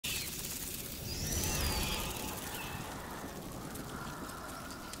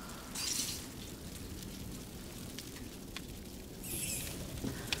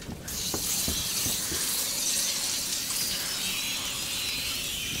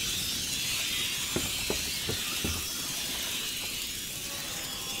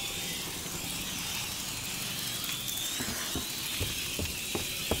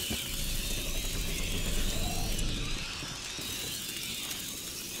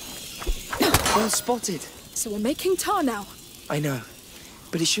Well spotted. So we're making tar now. I know,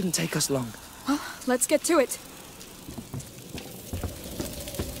 but it shouldn't take us long. Well, let's get to it.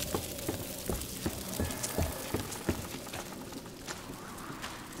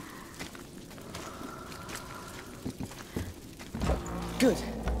 Good.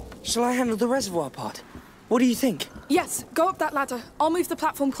 Shall I handle the reservoir part? What do you think? Yes, go up that ladder. I'll move the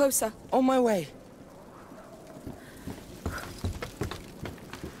platform closer. On my way.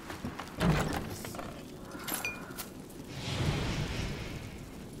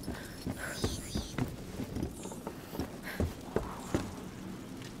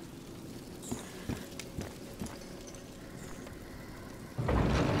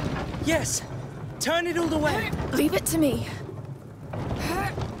 Yes! Turn it all the way! Leave it to me.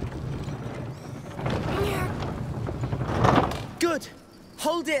 Good!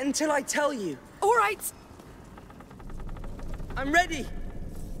 Hold it until I tell you. All right. I'm ready!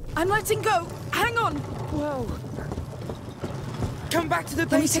 I'm letting go. Hang on. Whoa. Come back to the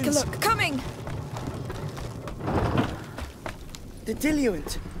Let me basins. take a look. Coming! The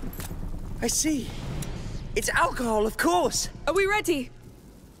diluent. I see. It's alcohol, of course! Are we ready?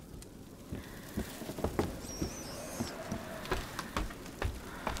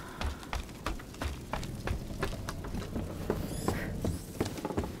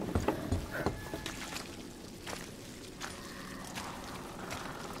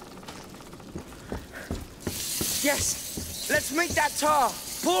 Yes! Let's make that tar!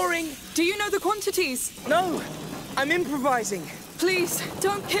 Pouring! Do you know the quantities? No! I'm improvising! Please,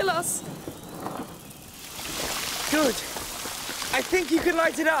 don't kill us. Good! I think you can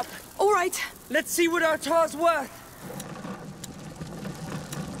light it up! All right. Let's see what our tar's worth!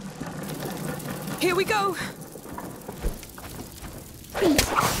 Here we go.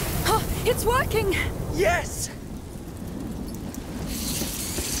 Huh, it's working! Yes!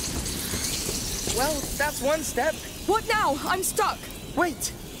 Well, that's one step. What now? I'm stuck.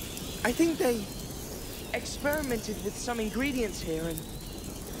 Wait! I think they experimented with some ingredients here and...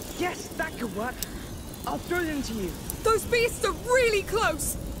 Yes, that could work. I'll throw them to you. Those beasts are really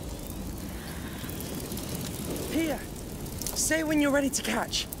close. Here. Say when you're ready to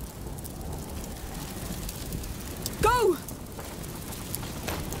catch. Go!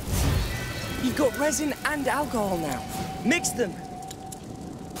 You've got resin and alcohol now. Mix them.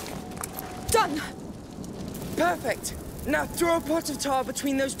 Done. Perfect. Now throw a pot of tar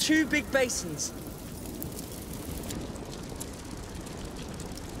between those two big basins.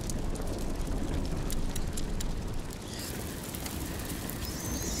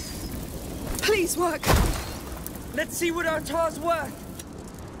 Please work. Let's see what our tar's worth.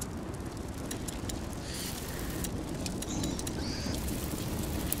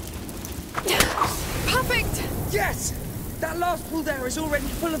 Perfect! Yes! That last pool there is already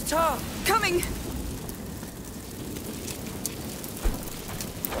full of tar. Coming!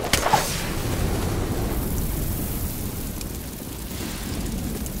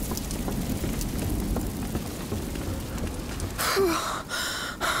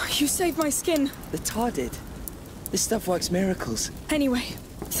 You saved my skin. The tar did. This stuff works miracles. Anyway,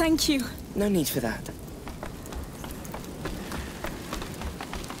 thank you. No need for that.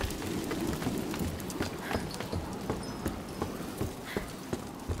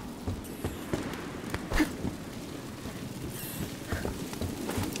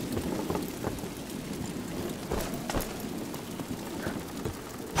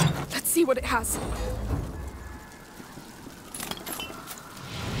 Let's see what it has.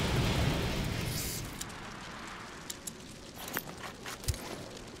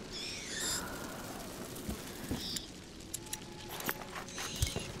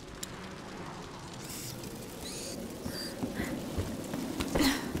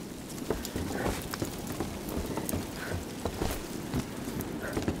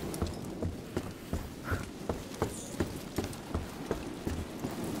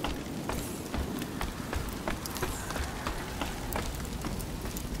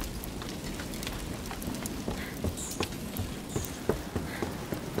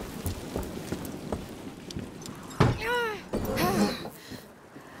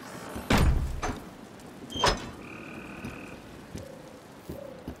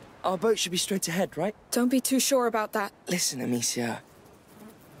 Our boat should be straight ahead, right? Don't be too sure about that. Listen, Amicia.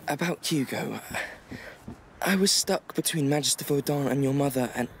 About Hugo. I was stuck between Magister Vaudin and your mother,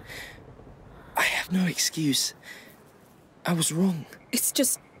 and... I have no excuse. I was wrong. It's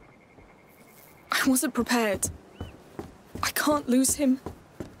just... I wasn't prepared. I can't lose him.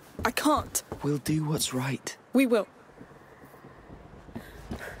 I can't. We'll do what's right. We will.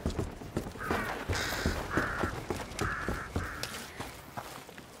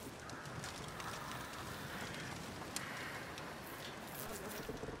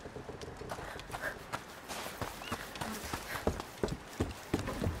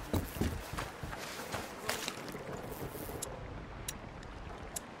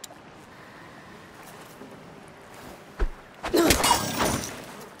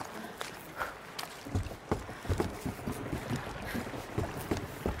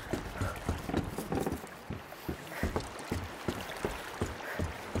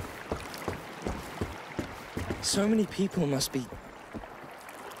 So many people must be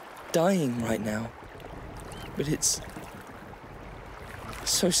dying right now. But it's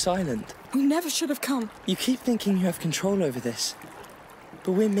so silent. We never should have come. You keep thinking you have control over this.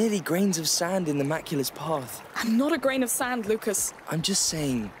 But we're merely grains of sand in the Macula's path. I'm not a grain of sand, Lucas. I'm just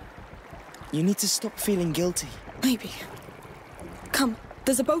saying, you need to stop feeling guilty. Maybe. Come,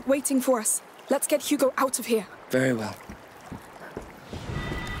 there's a boat waiting for us. Let's get Hugo out of here. Very well.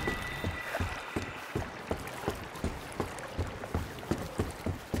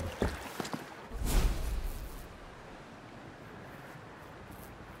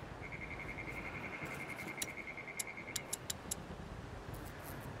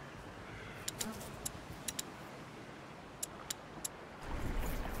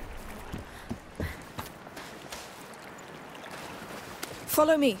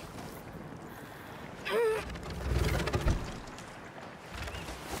 Follow me.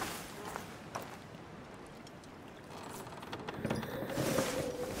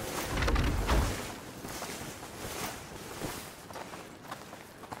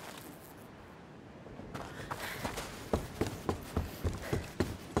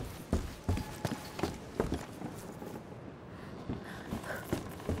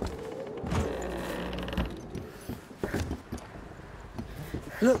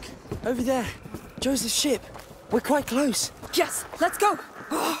 Look, over there. Joseph's ship. We're quite close. Yes, let's go.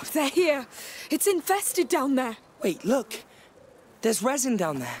 Oh, they're here. It's infested down there. Wait, look. There's resin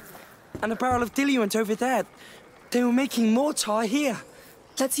down there. And a barrel of diluent over there. They were making more tar here.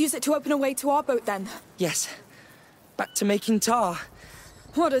 Let's use it to open a way to our boat then. Yes. Back to making tar.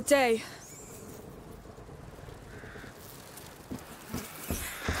 What a day.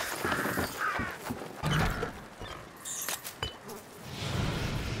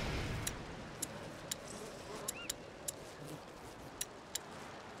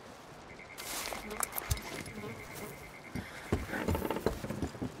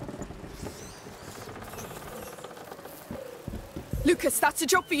 Lucas, that's a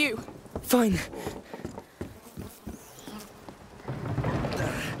job for you. Fine.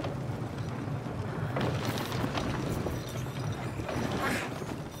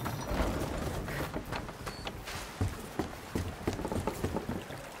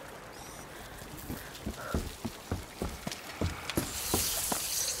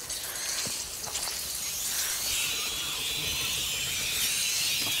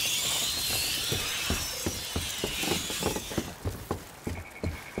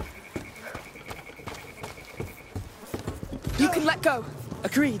 You can let go.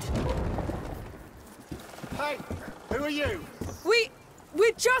 Agreed. Hey, who are you?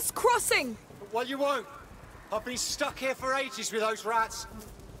 We're just crossing. Well, you won't. I've been stuck here for ages with those rats.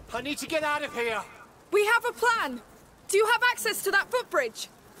 I need to get out of here. We have a plan. Do you have access to that footbridge?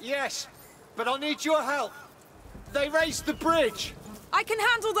 Yes, but I'll need your help. They raised the bridge. I can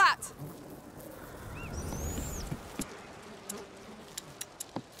handle that.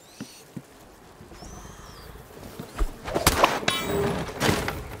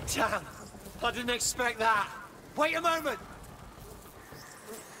 Damn, I didn't expect that. Wait a moment.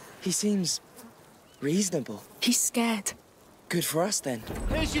 He seems reasonable. He's scared. Good for us then.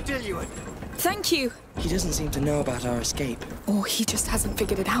 Here's your diluent. Thank you. He doesn't seem to know about our escape. Or he just hasn't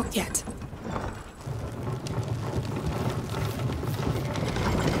figured it out yet.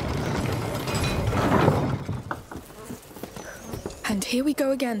 And here we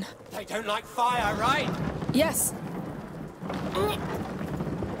go again. They don't like fire, right? Yes.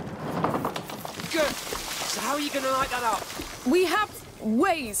 Good. So how are you going to light that up? We have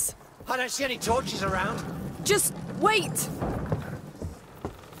ways. I don't see any torches around. Just wait.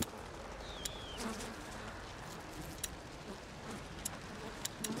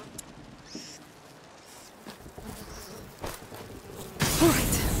 All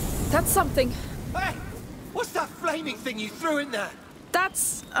right. That's something. Hey, what's that flaming thing you threw in there?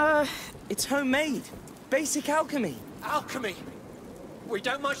 That's, It's homemade. Basic alchemy. Alchemy. We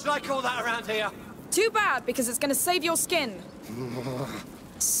don't much like all that around here. too bad, because it's gonna save your skin.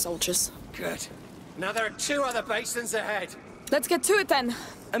 Soldiers. Good. Now there are 2 other basins ahead. Let's get to it then.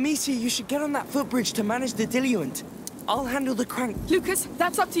 Amicia, you should get on that footbridge to manage the diluent. I'll handle the crank. Lucas,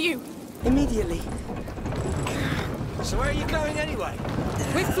 that's up to you. Immediately. So where are you going anyway?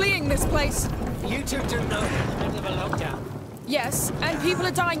 We're fleeing this place. You two do know we're in the middle of a lockdown. Yes, and people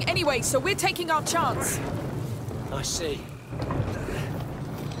are dying anyway, so we're taking our chance. I see.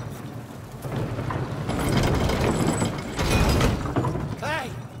 Hey!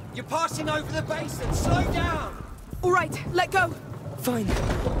 You're passing over the basin! Slow down! All right, let go. Fine.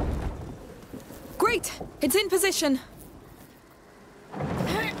 Great, it's in position.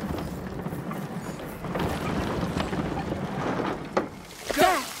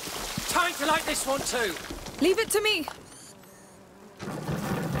 like this one too. Leave it to me.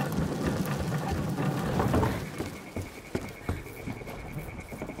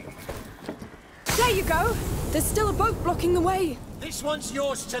 There you go. There's still a boat blocking the way. This one's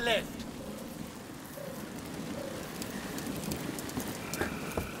yours to lift.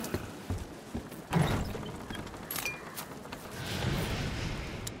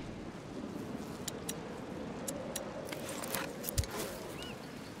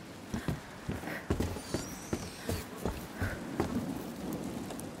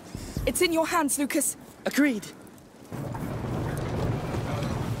 It's in your hands, Lucas. Agreed.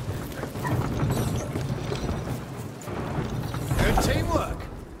 Good teamwork.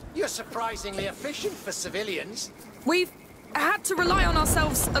 You're surprisingly efficient for civilians. We've had to rely on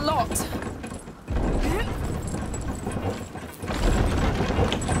ourselves a lot.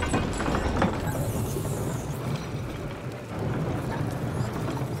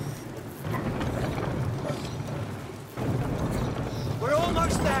 We're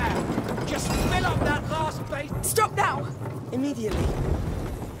almost there. Just fill up that last base. Stop now! Immediately.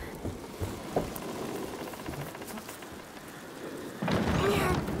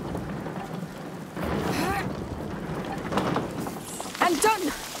 And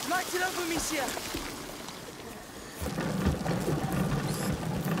done! Light it up, Amicia!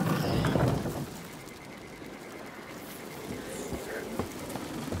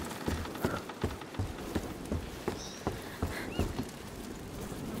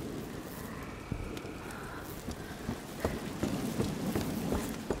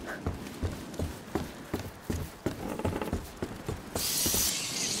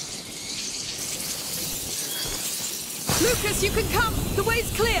 Lucas, you can come! The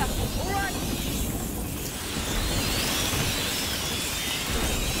way's clear! All right.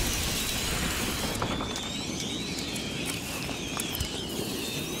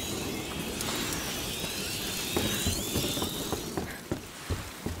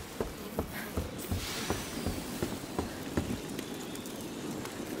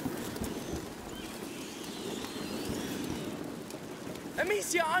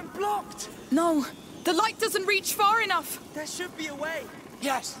 Amicia, I'm blocked! No, the light doesn't reach far enough. There should be a way.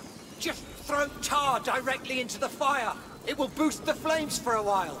 Yes. Just throw tar directly into the fire. It will boost the flames for a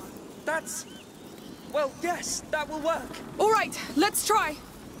while. That's... well, yes, that will work. All right, let's try.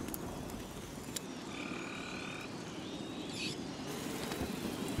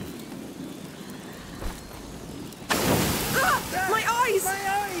 Ah! My eyes!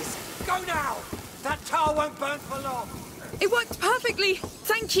 My eyes! Go now! That tar won't burn for long. It worked perfectly!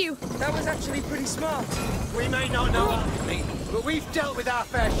 Thank you! That was actually pretty smart. We may not know alchemy, but we've dealt with our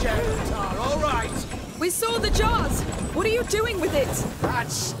fair share of tar, all right? We saw the jars! What are you doing with it?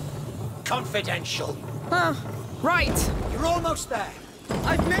 That's confidential. Right. You're almost there.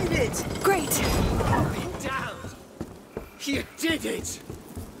 I've made it! Great. Up and down. You did it.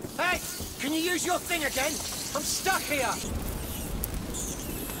 Hey, can you use your thing again? I'm stuck here.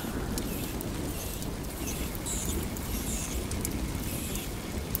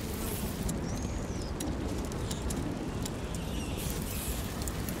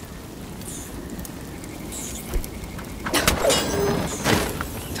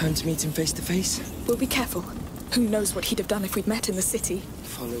 Time to meet him face to face. We'll be careful. Who knows what he'd have done if we'd met in the city?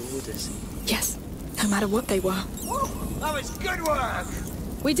 Follow orders. Yes, no matter what they were. That was good work.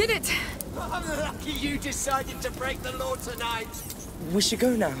 We did it! I'm lucky you decided to break the law tonight. We should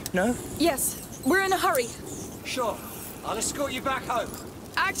go now, no? Yes, we're in a hurry. Sure, I'll escort you back home.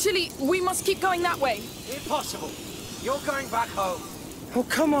 Actually, we must keep going that way. Impossible. You're going back home. Oh,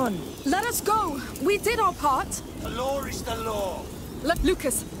 come on! Let us go! We did our part! The law is the law.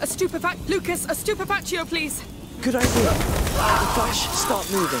 Lucas, a stupefactio, please! Good idea. The flash, start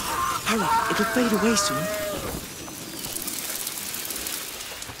moving. Hurry, it'll fade away soon.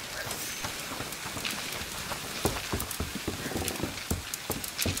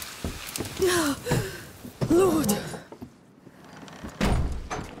 Lord,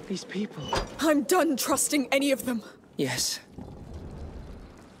 These people. I'm done trusting any of them. Yes.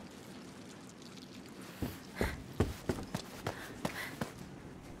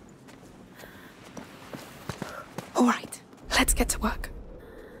 All right, let's get to work.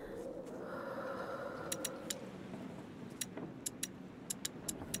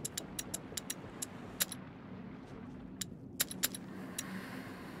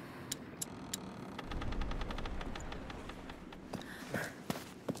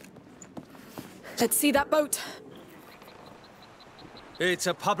 Let's see that boat. It's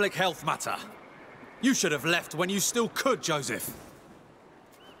a public health matter. You should have left when you still could, Joseph.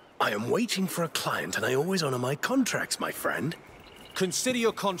 I am waiting for a client, and I always honor my contracts, my friend. Consider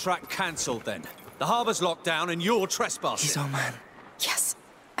your contract cancelled then. The harbour's locked down and you're trespassing. He's our man. Yes,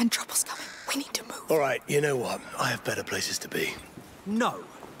 and trouble's coming. We need to move. All right, you know what? I have better places to be. No.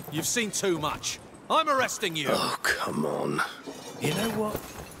 You've seen too much. I'm arresting you. Oh, come on. You know what?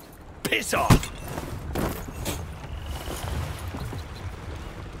 Piss off!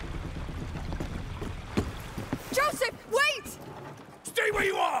 Joseph, wait! Stay where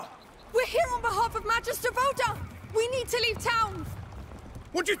you are! We're here on behalf of Magister Voda! We need to leave town!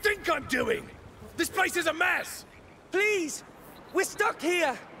 What do you think I'm doing? This place is a mess! Please! We're stuck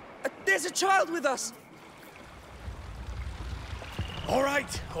here! There's a child with us! All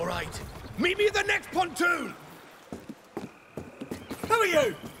right, all right. Meet me at the next pontoon! Who are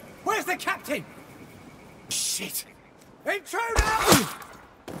you? Where's the captain? Shit! Intruder!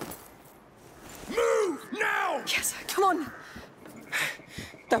 Move, now! Yes, come on.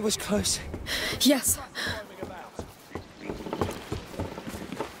 That was close. Yes.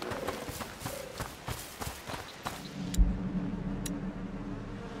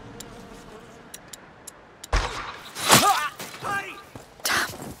 Hey!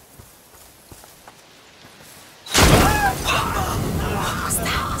 What was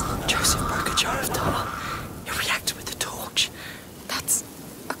that? Joseph broke a jar of tar. He reacted with the torch. That's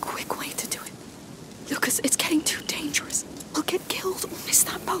a quick way to do it. Lucas, it's getting too dangerous. We'll get killed or miss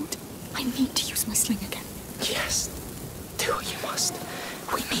that boat. I need to use my sling again. Yes. Do what you must.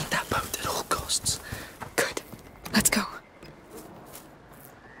 We need that boat at all costs. Good. Let's go.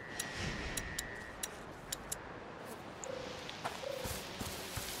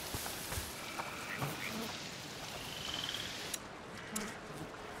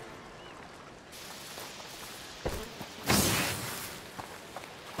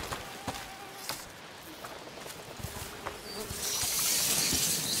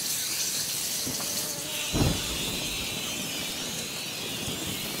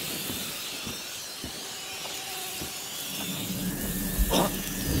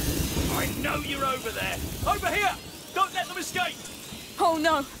 I know you're over there! Over here! Don't let them escape! Oh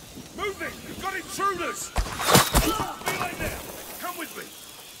no. Move it! You've got intruders! Behind there! Come with me!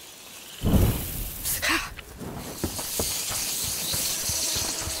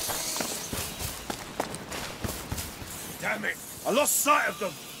 Damn it! I lost sight of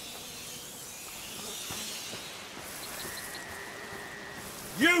them!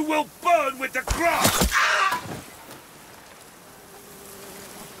 You will burn with the grass!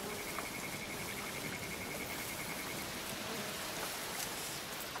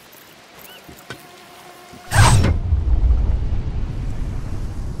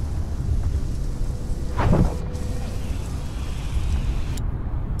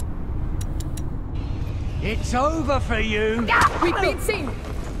 It's over for you! We've been seen!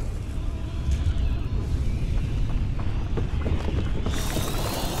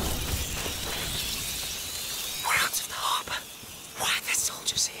 We're out of the harbour. Why are there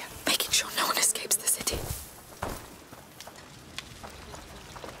soldiers here? Making sure no one escapes the city.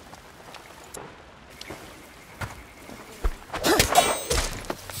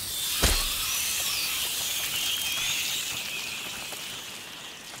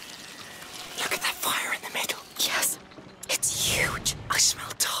 Look at that fire in the middle. Yes. It's huge. I smell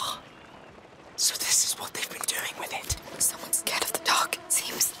tar. So this is what they've been doing with it. Someone's scared of the dark, it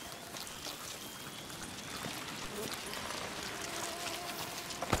seems.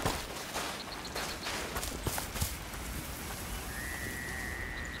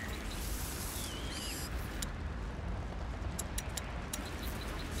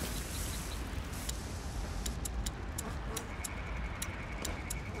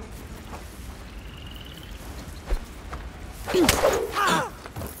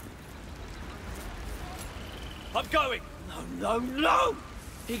 I'm going! No, no, no!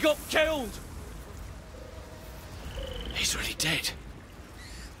 He got killed! He's really dead.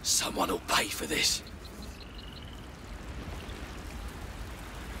 Someone will pay for this.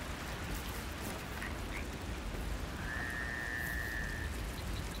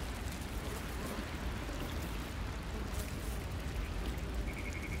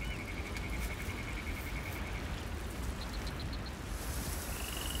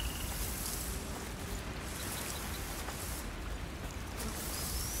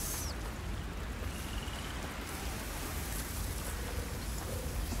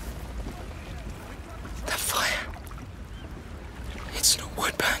 That fire. It's not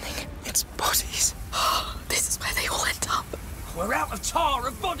wood burning. It's bodies. This is where they all end up. We're out of tar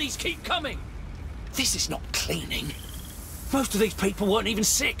and bodies keep coming! This is not cleaning. Most of these people weren't even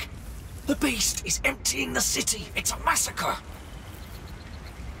sick. The beast is emptying the city. It's a massacre.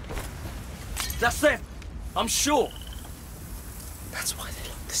 That's them. I'm sure. That's why they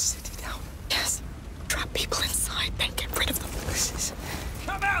locked the city down. Yes. Trap people inside, then get rid of them. This is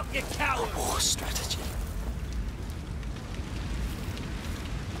Come out, you coward! a war strategy.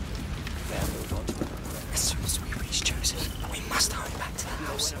 As soon as we reach Joseph, we must hurry back to the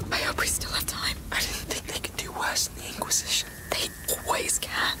house. I hope we still have time. I didn't think they could do worse than the Inquisition. They always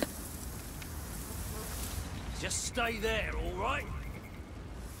can. Just stay there, all right?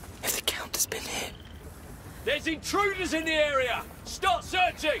 If the Count has been here, There's intruders in the area! Start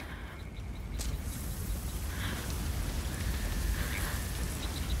searching!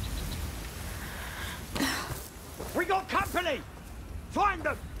 We got company! Find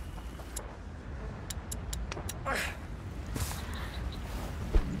them! I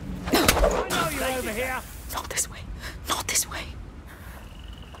know you're over here! Not this way. Not this way.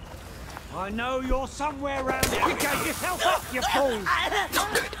 I know you're somewhere around here. You gave yourself up, you fool!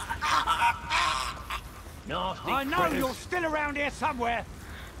 Not good. Nasty I know critters. you're still around here somewhere.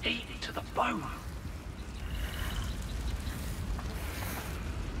 Eaten to the bone.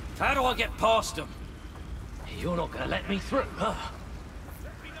 How do I get past them? You're not gonna let me through, huh?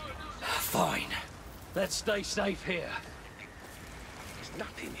 Fine. Let's stay safe here. There's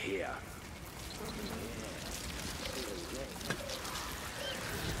nothing here.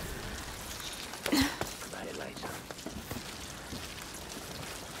 About it later.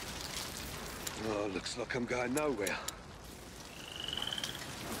 Oh, looks like I'm going nowhere.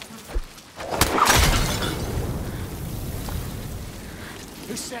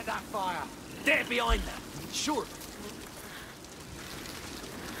 Who set that fire? They're behind them. Sure.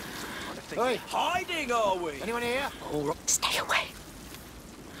 Hey, Hiding, are we? anyone here? All right. Stay away.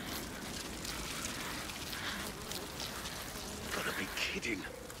 Gotta be kidding.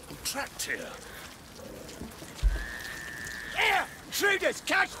 I'm trapped here. Here! Intruders,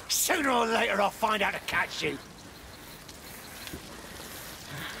 catch! Sooner or later I'll find how to catch you.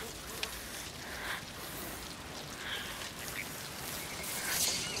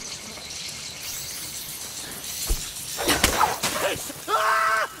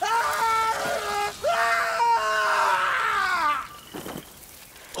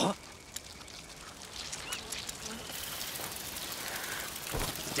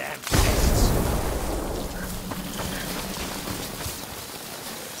 Damn pests.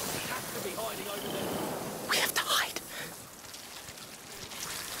 He has to be hiding over there. we have to hide.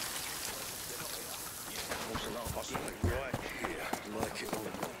 Possibly right here. Like it or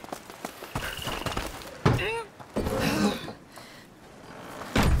not.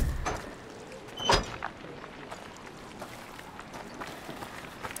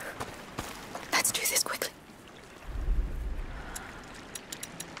 Let's do this quickly.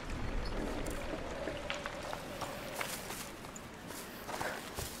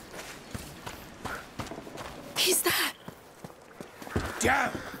 He's there. Damn!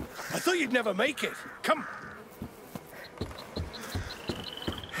 I thought you'd never make it. Come.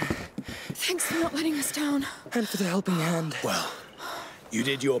 Thanks for not letting us down. And for the helping hand. Well, you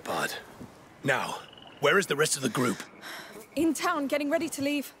did your part. Now, where is the rest of the group? In town, getting ready to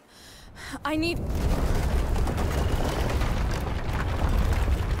leave. I need...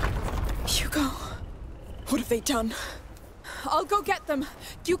 Hugo. What have they done? I'll go get them.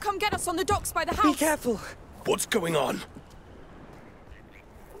 You come get us on the docks by the house. Be careful. What's going on?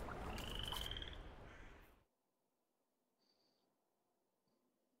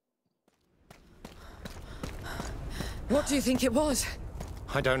 What do you think it was?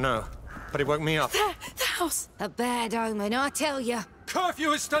 I don't know, but it woke me up. There, the house. A bad omen, I tell you.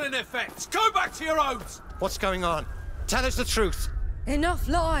 Curfew is still in effect! Go back to your homes! What's going on? Tell us the truth. Enough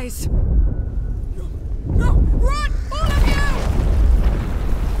lies. No! Run! All of you!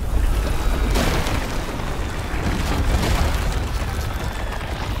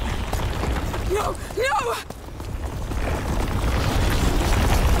 No! No!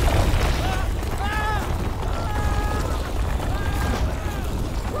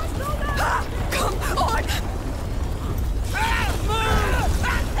 Come on!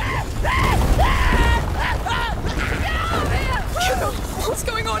 Hugo, what's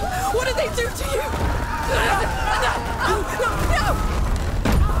going on? What did they do to you? No!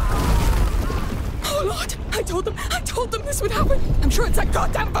 Oh, Lord! I told them this would happen! I'm sure it's that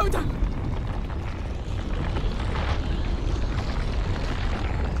goddamn Voda!